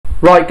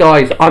Right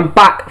guys, I'm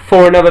back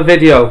for another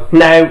video.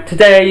 Now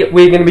today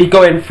we're going to be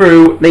going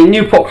through the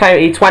Newport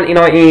County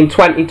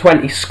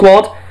 2019-2020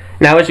 squad.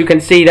 Now as you can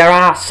see there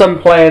are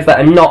some players that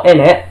are not in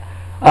it.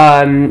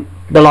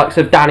 The likes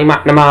of Danny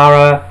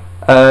McNamara,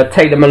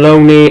 Taylor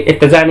Maloney.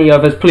 If there's any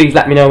others, please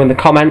let me know in the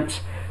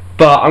comments.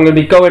 But I'm going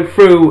to be going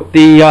through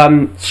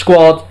the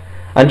squad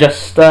and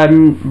just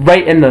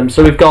rating them.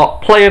 So we've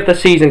got Player of the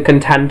Season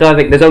contender. I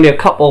think there's only a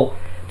couple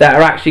that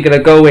are actually going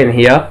to go in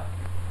here.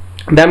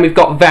 And then we've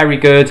got very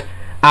good,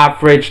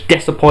 average,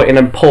 disappointing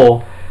and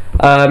poor.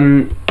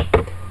 Like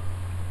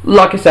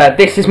I said,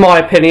 this is my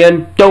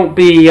opinion. Don't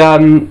be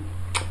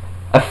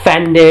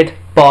offended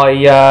by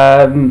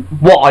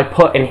what I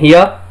put in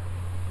here,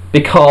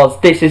 because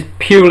this is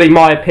purely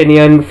my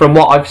opinion from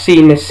what I've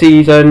seen this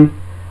season.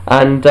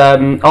 And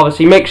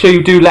obviously make sure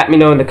you do let me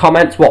know in the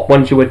comments what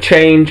ones you would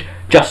change,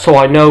 just so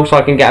I know, so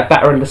I can get a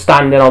better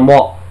understanding on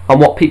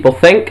what people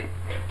think.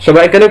 So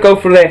we're going to go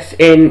through this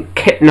in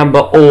kit number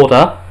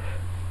order.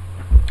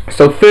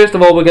 So first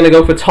of all, we're going to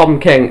go for Tom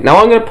King. Now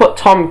I'm going to put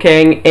Tom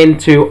King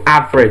into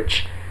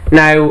average.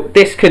 Now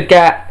this could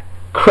get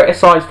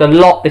criticised a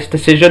lot, this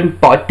decision,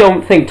 but I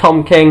don't think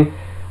Tom King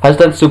has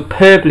done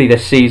superbly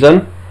this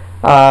season.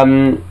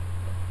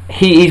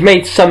 He's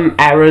made some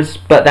errors,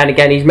 but then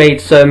again he's made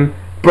some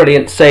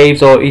brilliant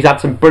saves, or he's had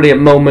some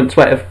brilliant moments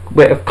where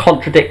have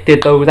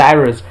contradicted those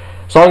errors.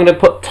 So I'm going to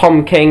put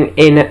Tom King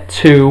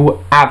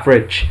into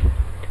average.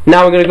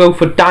 Now we're going to go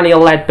for Daniel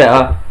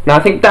Ledbetter. Now I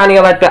think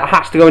Daniel Ledbetter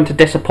has to go into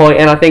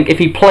disappointing. I think if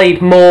he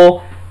played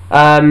more,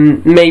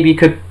 maybe he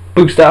could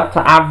boost it up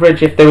to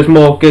average if there was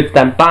more good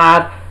than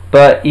bad.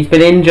 But he's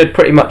been injured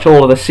pretty much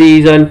all of the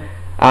season,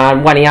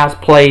 and when he has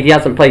played, he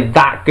hasn't played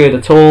that good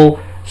at all.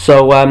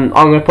 So I'm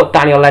going to put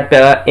Daniel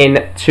Ledbetter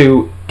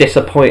into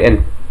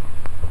disappointing.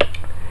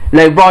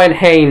 Now Ryan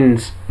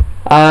Haynes.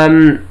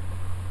 I'm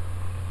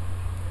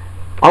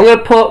going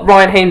to put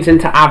Ryan Haynes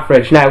into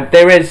average. Now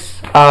there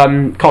is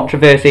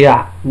controversy.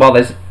 Well,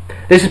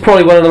 this is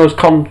probably one of the most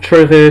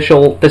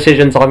controversial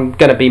decisions I'm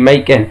going to be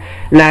making.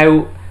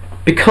 Now,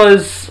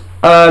 because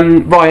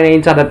Ryan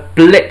Haynes had a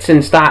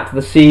blitzing start to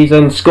the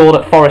season, scored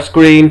at Forest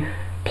Green,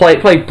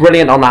 played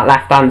brilliant on that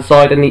left-hand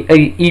side, and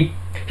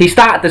he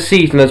started the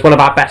season as one of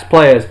our best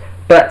players.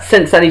 But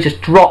since then, he's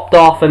just dropped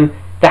off, and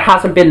there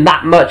hasn't been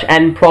that much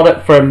end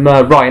product from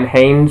Ryan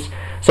Haynes.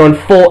 So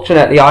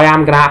unfortunately, I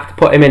am going to have to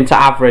put him into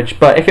average.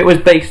 But if it was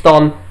based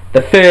on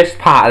the first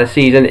part of the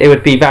season, it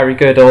would be very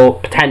good, or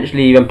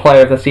potentially even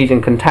Player of the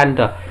Season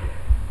contender.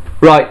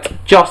 Right,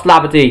 Josh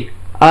Labadie.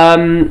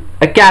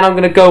 Again, I'm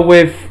going to go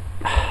with...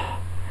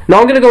 No,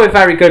 I'm going to go with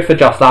very good for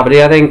Josh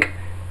Labadie. I think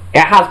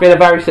it has been a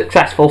very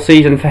successful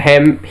season for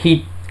him.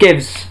 He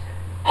gives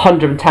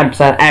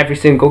 110% every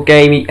single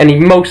game,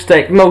 and most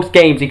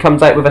games he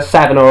comes out with a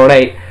 7 or an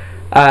 8.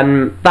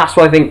 That's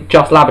why I think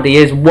Josh Labadie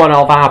is one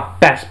of our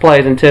best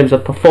players in terms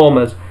of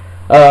performers.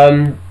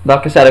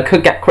 Like I said, I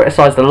could get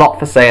criticised a lot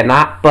for saying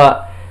that,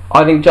 but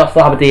I think Josh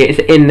Labadie is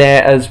in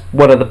there as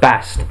one of the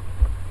best.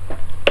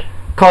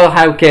 Kyle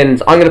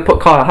Howkins. I'm going to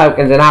put Kyle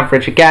Howkins in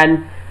average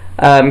again.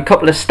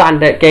 Couple of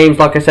standout games,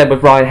 like I said,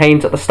 with Ryan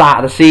Haynes at the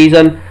start of the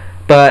season,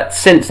 but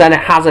since then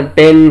it hasn't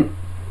been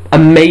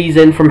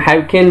amazing from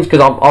Howkins,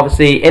 because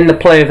obviously in the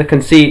player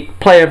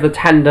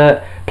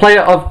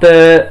of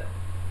the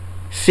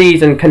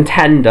season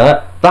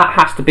contender, that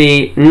has to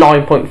be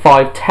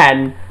 9.5,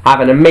 10, have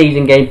an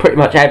amazing game pretty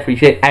much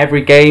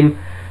every game,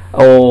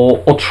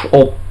 or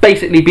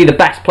basically be the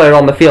best player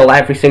on the field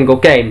every single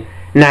game.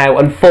 Now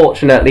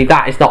unfortunately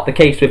that is not the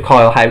case with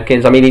Kyle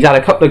Howkins. I mean, he's had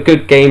a couple of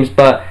good games,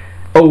 but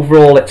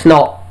overall it's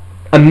not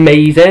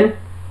amazing.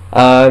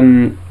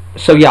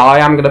 So yeah, I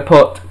am going to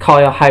put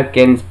Kyle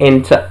Howkins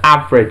into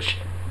average.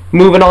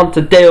 Moving on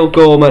to Dale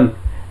Gorman.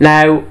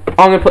 Now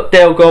I'm going to put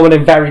Dale Gorman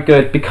in very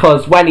good,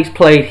 because when he's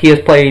played, he has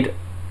played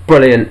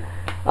brilliant.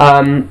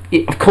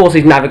 Of course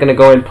he's never going to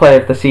go in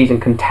Player of the Season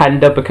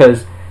contender,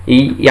 because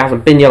he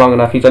hasn't been here long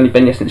enough. He's only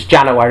been here since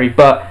January.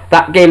 But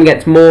that game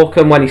against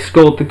Morecambe, when he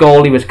scored the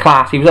goal, he was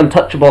class. He was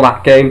untouchable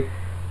that game.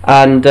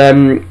 And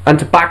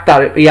to back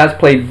that, he has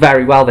played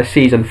very well this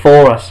season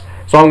for us.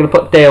 So I'm going to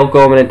put Dale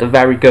Gorman into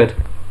very good.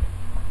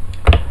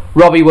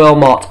 Robbie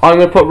Wilmot. I'm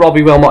going to put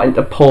Robbie Wilmot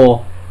into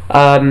poor.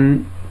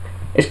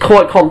 It's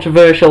quite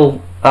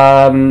controversial.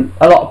 A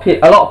lot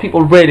of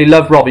people really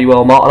love Robbie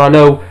Wilmot, and I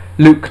know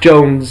Luke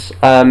Jones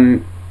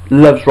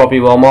loves Robbie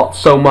Wilmot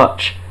so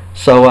much.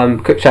 So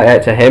quick shout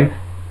out to him.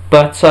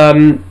 But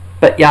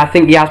yeah, I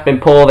think he has been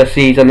poor this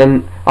season,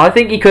 and I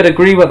think he could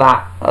agree with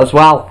that as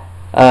well.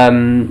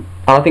 And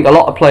I think a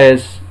lot of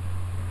players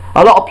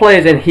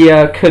in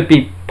here could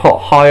be put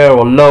higher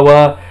or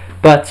lower.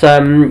 But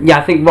yeah,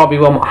 I think Robbie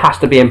Wilmot has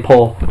to be in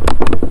poor.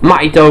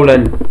 Matty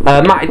Dolan.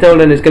 Matty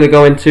Dolan is going to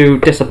go into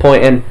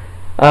disappointing.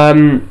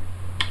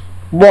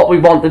 What we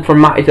wanted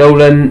from Matty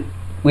Dolan,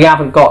 we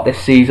haven't got this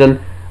season.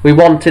 We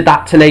wanted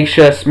that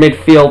tenacious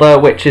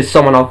midfielder, which is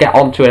someone I'll get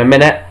onto in a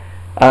minute.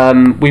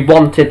 We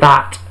wanted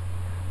that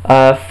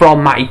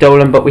from Matty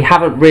Dolan, but we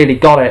haven't really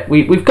got it.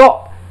 We've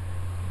got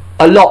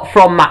a lot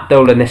from Matt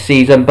Dolan this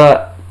season,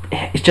 but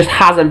it just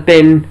hasn't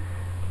been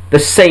the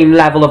same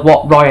level of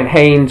what Ryan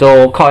Haynes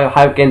or Kyle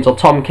Hawkins or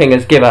Tom King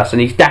has give us,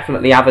 and he's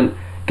definitely haven't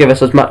give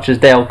us as much as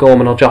Dale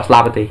Gorman or Josh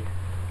Labadie.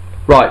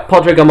 Right,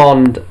 Padraig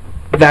Amond,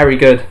 very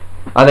good.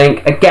 I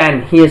think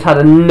again he has had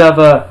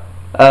another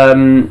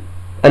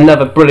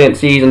brilliant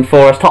season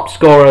for us, top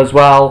scorer as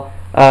well.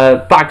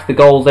 Bags the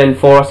goals in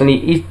for us, and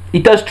he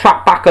does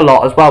track back a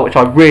lot as well, which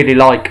I really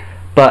like.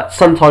 But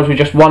sometimes we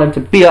just want him to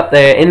be up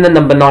there in the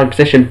number 9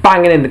 position,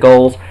 banging in the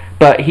goals.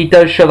 But he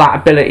does show that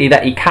ability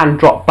that he can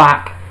drop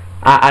back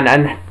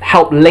and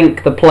help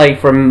link the play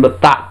from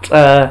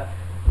that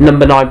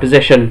number 9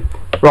 position.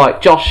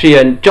 Right, Josh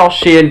Sheehan. Josh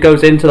Sheehan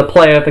goes into the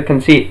player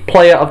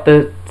of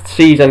the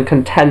season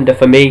contender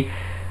for me.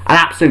 An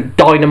absolute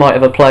dynamite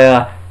of a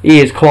player. He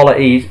is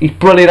quality. He's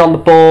brilliant on the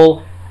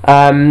ball.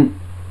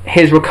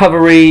 His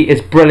recovery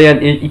is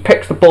brilliant. He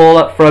picks the ball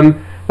up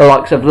from the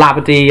likes of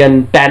Labadie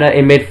and Bennett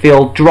in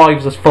midfield,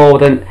 drives us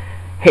forward, and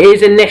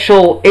his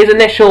initial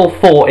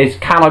thought is,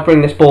 can I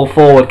bring this ball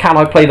forward? Can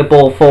I play the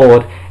ball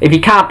forward? If he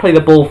can't play the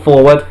ball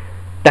forward,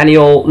 then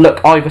he'll look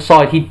either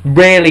side. He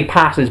rarely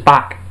passes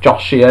back,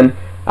 Josh Sheehan,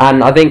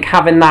 and I think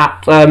having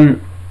that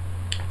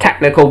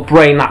technical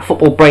brain, that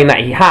football brain that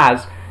he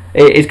has,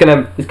 is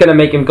gonna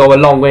make him go a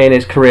long way in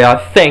his career. I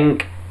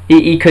think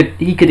he could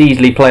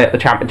easily play at the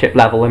championship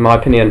level, in my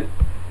opinion.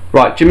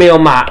 Right,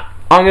 Jamil Matt.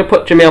 I'm going to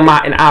put Jamil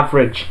Matt in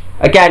average.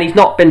 Again, he's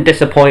not been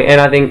disappointing.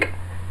 I think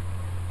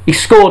he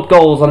scored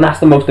goals, and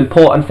that's the most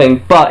important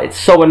thing. But it's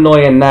so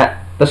annoying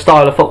that the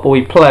style of football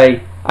we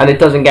play, and it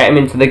doesn't get him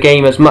into the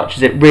game as much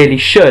as it really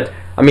should.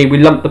 I mean, we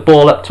lump the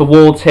ball up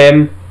towards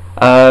him,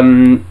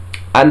 and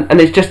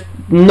there's just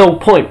no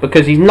point,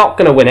 because he's not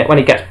going to win it when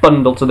he gets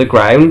bundled to the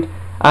ground.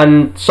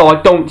 And so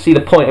I don't see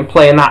the point in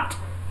playing that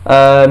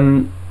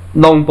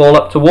long ball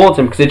up towards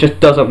him, because it just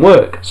doesn't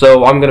work.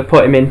 So I'm going to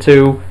put him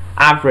into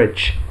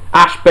average.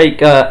 Ash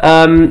Baker,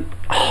 I'm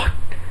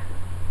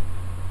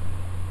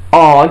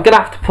going to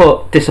have to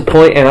put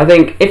disappointing. I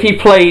think if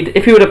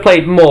he would have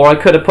played more, I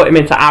could have put him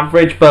into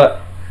average,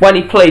 but when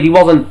he played, he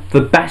wasn't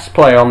the best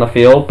player on the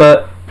field,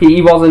 but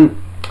he wasn't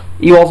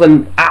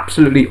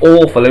absolutely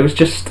awful. It was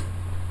just,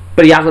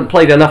 but he hasn't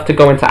played enough to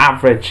go into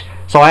average.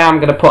 So I am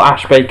going to put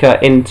Ash Baker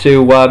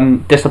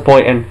into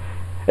disappointing.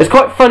 It's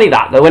quite funny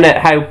that though, isn't it?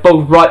 How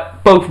both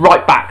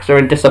right backs are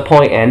in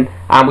disappointing,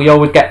 and we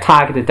always get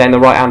targeted down the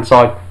right hand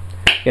side.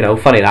 You know,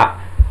 funny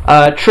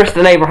that.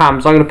 Tristan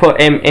Abrahams, I'm going to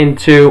put him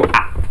into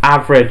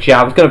average.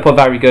 Yeah, I was going to put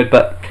very good,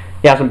 but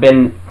he hasn't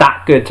been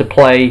that good to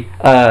play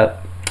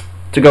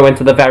to go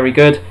into the very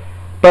good.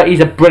 But he's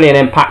a brilliant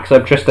impact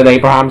sub, Tristan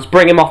Abrahams.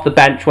 Bring him off the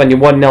bench when you're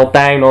 1-0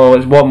 down or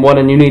it's 1-1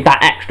 and you need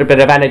that extra bit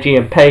of energy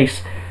and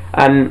pace,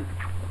 and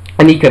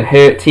he can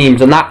hurt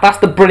teams. And that's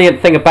the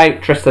brilliant thing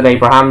about Tristan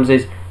Abrahams,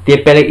 is the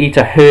ability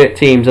to hurt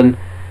teams and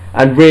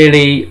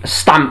really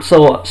stamp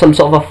some sort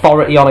of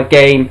authority on a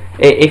game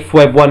if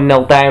we're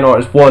 1-0 down or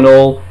it's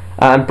 1-1,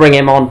 and bring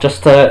him on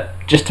just to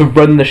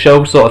run the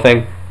show, sort of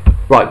thing.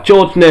 Right,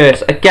 George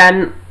Nurse.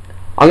 Again,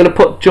 I'm going to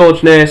put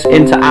George Nurse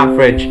into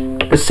average.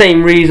 The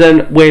same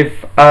reason with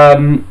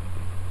Ryan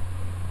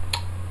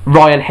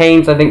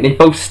Haynes. I think they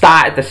both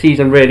started the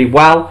season really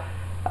well,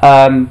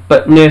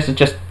 but Nurse has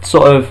just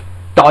sort of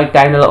died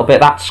down a little bit.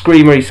 That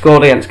screamer he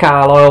scored against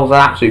Carlisle was an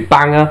absolute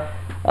banger.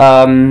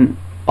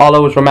 I'll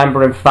always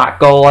remember him for that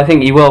goal. I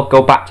think he will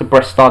go back to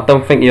Bristol. I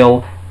don't think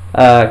he'll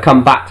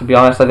come back, to be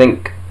honest. I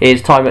think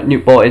his time at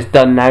Newport is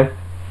done now.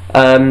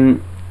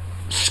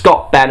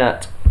 Scott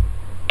Bennett.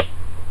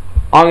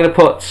 I'm going to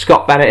put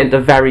Scott Bennett into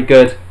very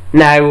good.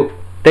 Now,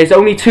 there's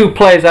only 2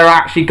 players that are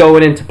actually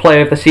going into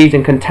player of the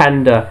season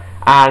contender,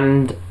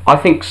 and I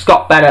think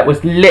Scott Bennett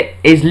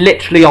is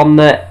literally on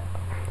the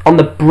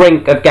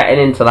brink of getting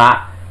into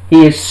that.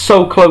 He is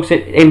so close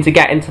into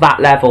getting to that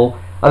level.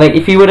 I think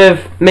if he would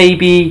have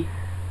maybe...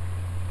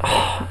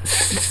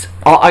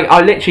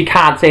 I literally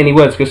can't say any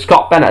words, because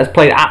Scott Bennett has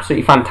played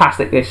absolutely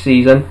fantastic this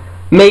season.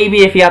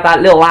 Maybe if he had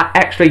that little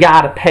extra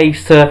yard of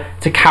pace to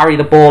carry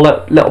the ball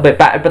a little bit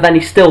better, but then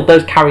he still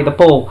does carry the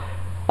ball.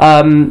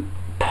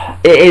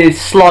 It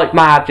is slight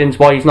margins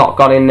why he's not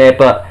gone in there,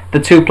 but the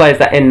 2 players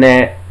that are in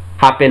there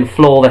have been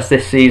flawless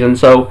this season,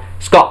 so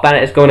Scott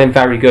Bennett is going in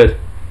very good.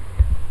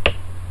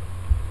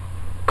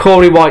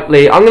 Corey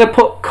Whiteley. I'm going to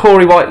put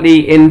Corey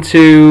Whiteley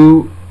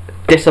into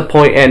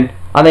disappointing.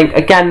 I think,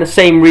 again, the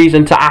same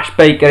reason to Ash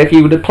Baker. If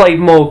he would have played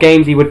more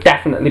games, he would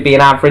definitely be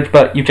an average,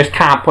 but you just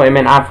can't put him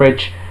in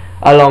average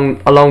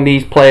along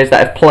these players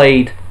that have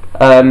played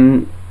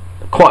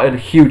quite a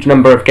huge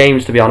number of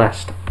games, to be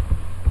honest.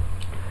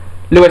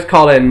 Lewis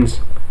Collins.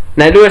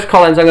 Now, Lewis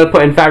Collins I'm going to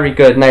put in very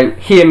good. Now,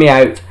 hear me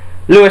out.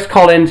 Lewis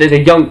Collins is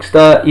a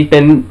youngster. He's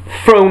been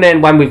thrown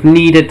in when we've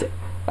needed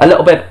a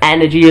little bit of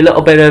energy, a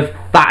little bit of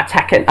that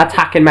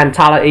attacking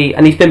mentality,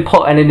 and he's been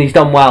put in and he's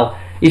done well.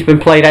 He's been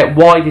played out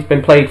wide, he's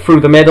been played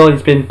through the middle,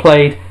 he's been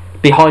played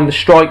behind the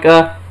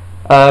striker.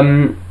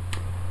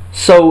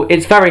 So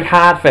it's very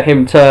hard for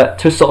him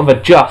to sort of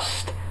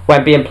adjust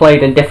when being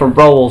played in different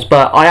roles.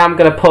 But I am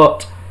going to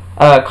put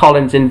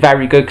Collins in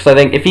very good, because I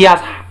think if he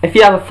has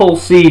a full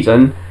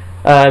season,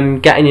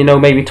 getting, you know,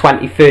 maybe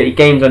 20, 30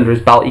 games under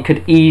his belt, he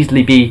could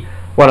easily be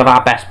one of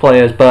our best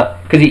players.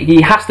 But because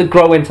he has to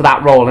grow into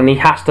that role, and he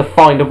has to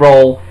find a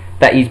role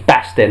that he's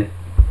best in.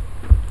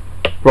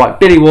 Right,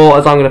 Billy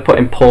Waters, I'm going to put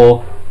in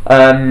poor,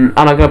 and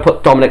I'm going to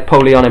put Dominic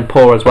Polion in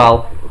poor as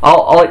well.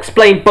 I'll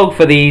explain both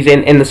of these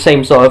in the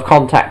same sort of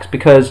context,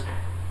 because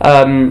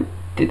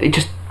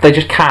they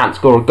just can't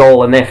score a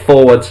goal, and they're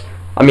forwards.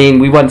 I mean,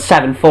 we won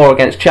 7-4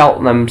 against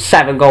Cheltenham,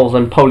 7 goals,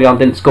 and Polion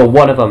didn't score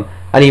one of them,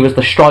 and he was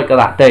the striker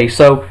that day.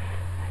 So,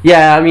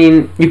 yeah, I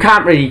mean, you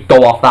can't really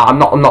go off that. I'm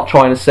not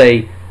trying to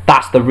say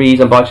that's the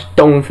reason, but I just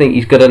don't think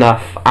he's good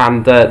enough.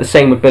 And the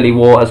same with Billy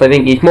Waters. I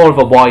think he's more of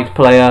a wide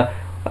player.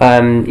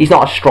 He's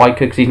not a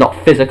striker because he's not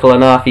physical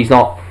enough. He's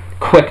not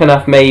quick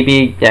enough,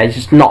 maybe. Yeah, he's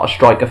just not a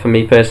striker for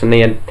me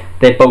personally, and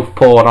they're both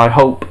poor. And I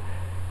hope,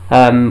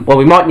 well,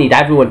 we might need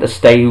everyone to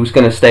stay who's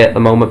going to stay at the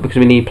moment, because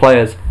we need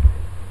players.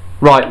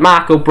 Right,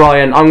 Mark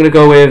O'Brien, I'm going to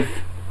go with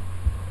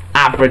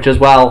average as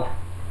well.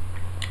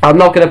 I'm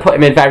not going to put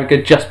him in very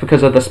good just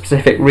because of the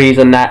specific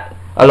reason that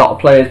a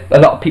lot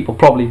of people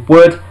probably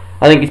would.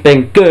 I think he's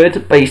been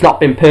good, but he's not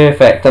been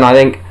perfect, and I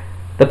think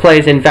the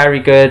players in very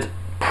good,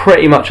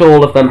 pretty much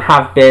all of them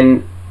have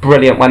been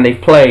brilliant when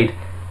they've played.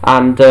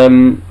 And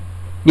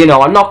you know,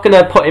 I'm not going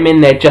to put him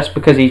in there just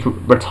because he's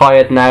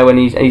retired now and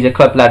he's a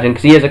club legend,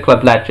 because he is a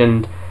club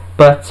legend.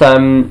 But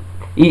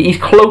he's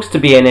close to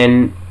being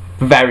in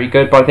very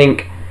good, but I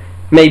think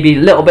maybe a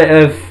little bit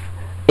of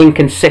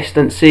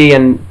inconsistency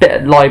and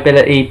bit of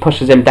liability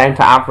pushes him down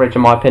to average,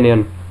 in my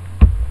opinion.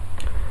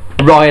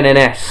 Ryan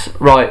Innes.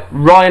 Right,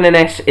 Ryan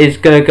Innes is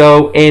going to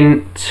go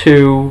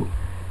into...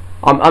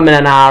 I'm in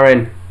an hour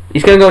in.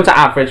 He's going to go into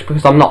average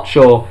because I'm not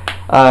sure.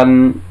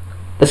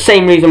 The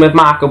same reason with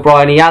Mark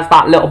O'Brien. He has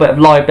that little bit of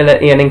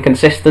liability and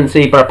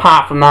inconsistency, but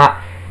apart from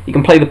that, he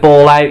can play the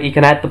ball out, he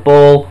can head the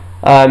ball.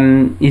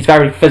 He's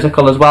very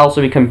physical as well,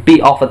 so he can beat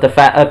off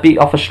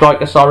a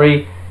striker.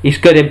 Sorry, he's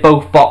good in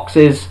both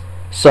boxes.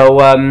 So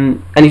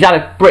and he's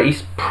had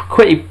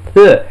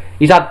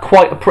he's had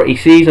quite a pretty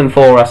season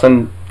for us.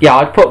 And yeah,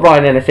 I'd put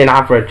Ryan Innes in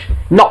average.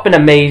 Not been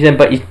amazing,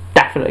 but he's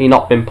definitely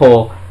not been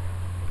poor.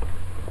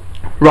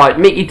 Right,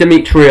 Miki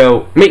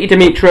Demetrio. Miki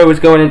Demetrio is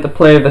going into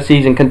player of the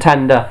season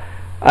contender.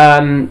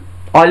 I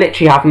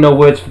literally have no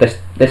words for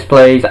this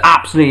player. He's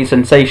absolutely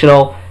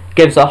sensational.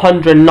 Gives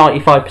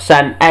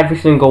 195% every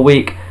single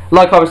week.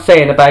 Like I was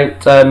saying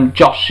about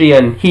Josh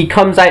Sheehan, he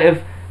comes out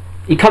of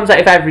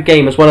every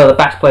game as one of the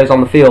best players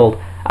on the field,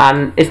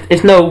 and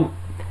it's no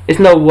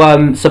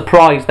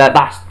surprise that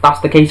that's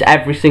the case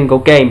every single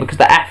game, because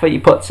the effort he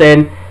puts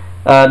in,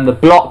 the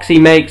blocks he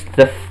makes,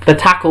 the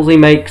tackles he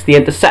makes, the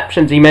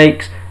interceptions he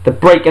makes, the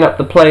breaking up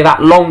the play,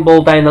 that long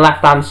ball down the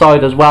left hand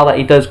side as well that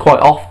he does quite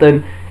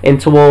often in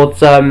towards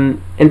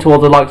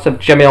the likes of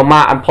Jamil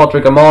Matt and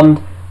Podrick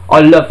Amond. I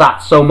love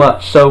that so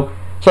much. So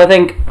I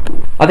think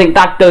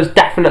that does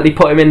definitely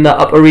put him in the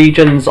upper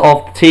regions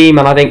of the team,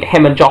 and I think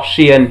him and Josh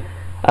Sheehan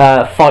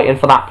fighting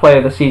for that player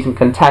of the season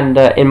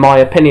contender, in my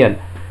opinion.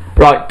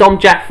 Right, Dom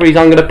Jeffries,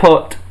 I'm going to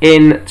put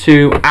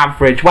into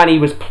average. When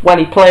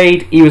he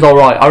played, he was all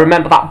right. I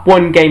remember that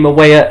one game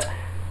away at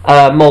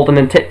Malden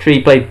and Tiptree,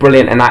 he played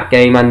brilliant in that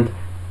game, and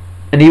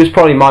he was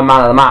probably my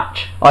man of the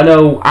match. I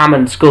know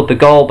Ammon scored the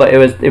goal, but it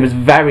was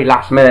very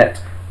last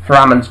minute for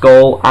Ammon's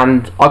goal,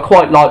 and I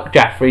quite like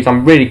Jeffries.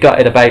 I'm really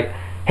gutted about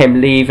him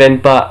leaving,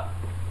 but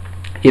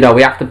you know,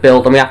 we have to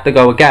build and we have to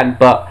go again.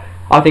 But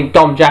I think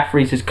Dom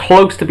Jeffries is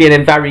close to being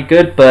in very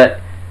good,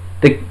 but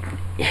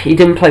he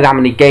didn't play that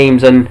many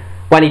games, and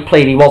when he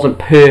played he wasn't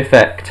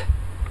perfect.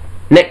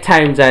 Nick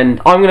Townsend,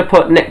 I'm going to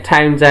put Nick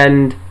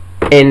Townsend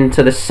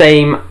into the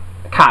same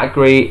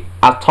category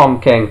as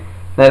Tom King.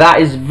 Now that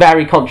is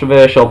very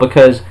controversial,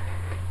 because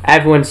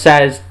everyone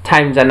says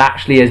Townsend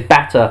actually is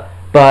better,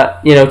 but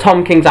you know,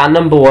 Tom King's our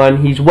number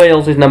one, he's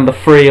Wales' number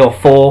 3 or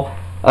 4,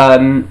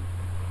 and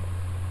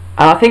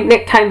I think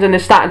Nick Townsend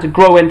is starting to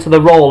grow into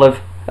the role of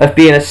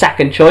being a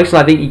second choice, and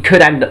I think he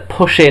could end up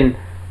pushing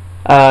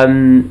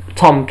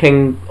Tom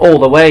King all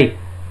the way,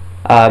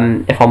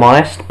 if I'm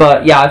honest.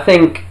 But yeah, I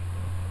think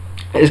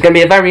it's going to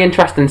be a very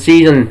interesting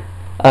season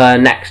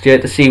next year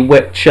to see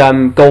which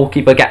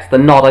goalkeeper gets the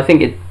nod. I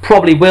think it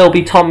probably will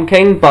be Tom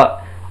King,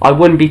 but I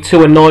wouldn't be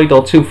too annoyed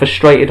or too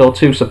frustrated or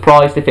too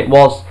surprised if it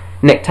was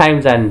Nick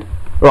Townsend.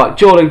 Right,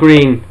 Jordan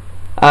Green,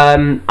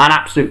 an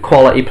absolute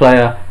quality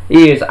player.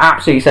 He is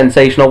absolutely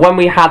sensational. When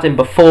we had him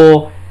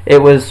before,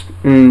 it was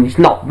he's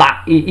not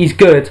that he's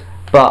good,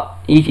 but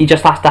he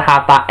just has to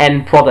have that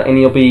end product, and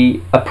he'll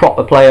be a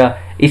proper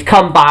player. He's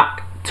come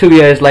back 2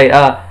 years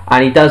later,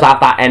 and he does have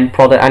that end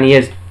product, and he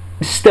is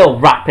still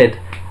rapid.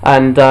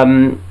 And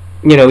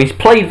you know, he's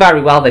played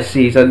very well this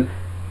season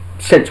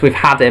since we've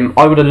had him.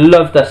 I would have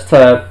loved us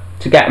to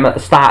get him at the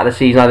start of the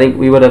season. I think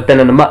we would have been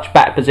in a much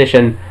better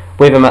position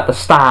with him at the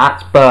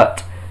start,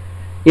 but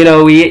you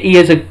know, he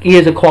is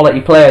a quality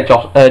player,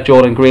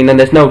 Jordan Green, and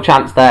there's no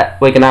chance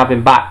that we're going to have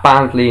him back.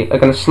 Barnsley are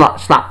going to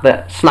snap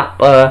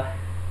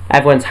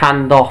everyone's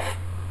hand off,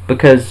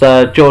 because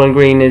Jordan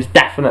Green is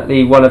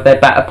definitely one of their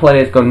better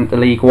players going into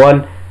League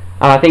One.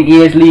 And I think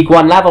he is League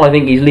One level. I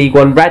think he's League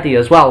One ready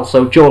as well.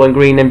 So Jordan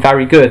Greening,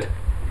 very good.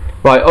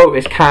 Right,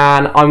 Otis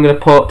Can, I'm going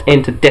to put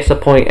into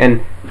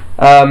disappointing.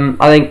 I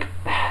think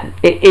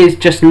it is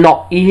just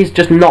not. He is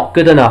just not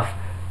good enough.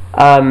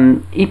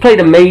 He played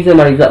amazing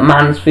when he was at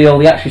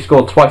Mansfield. He actually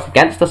scored twice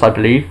against us, I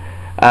believe.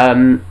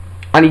 And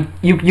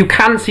you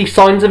can see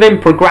signs of him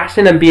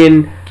progressing and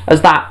being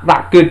as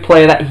that good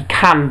player that he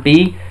can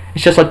be.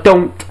 It's just I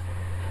don't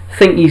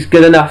think he's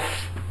good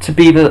enough to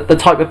be the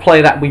type of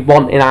player that we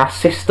want in our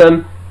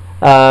system.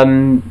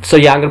 So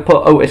yeah, I'm going to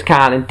put Otis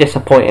Can in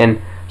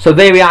disappointing. So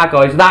there we are,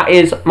 guys. That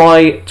is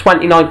my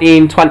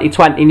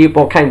 2019-2020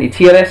 Newport County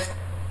tier list.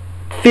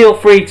 Feel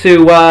free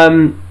to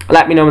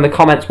let me know in the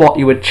comments what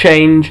you would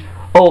change.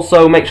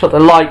 Also, make sure to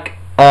like,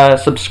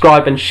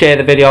 subscribe and share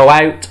the video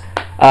out.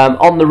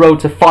 On the road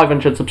to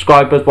 500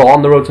 subscribers, well,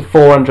 on the road to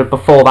 400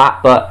 before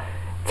that, but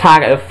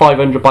target of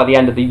 500 by the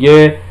end of the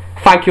year.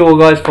 Thank you all,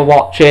 guys, for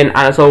watching, and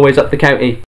as always, up the county.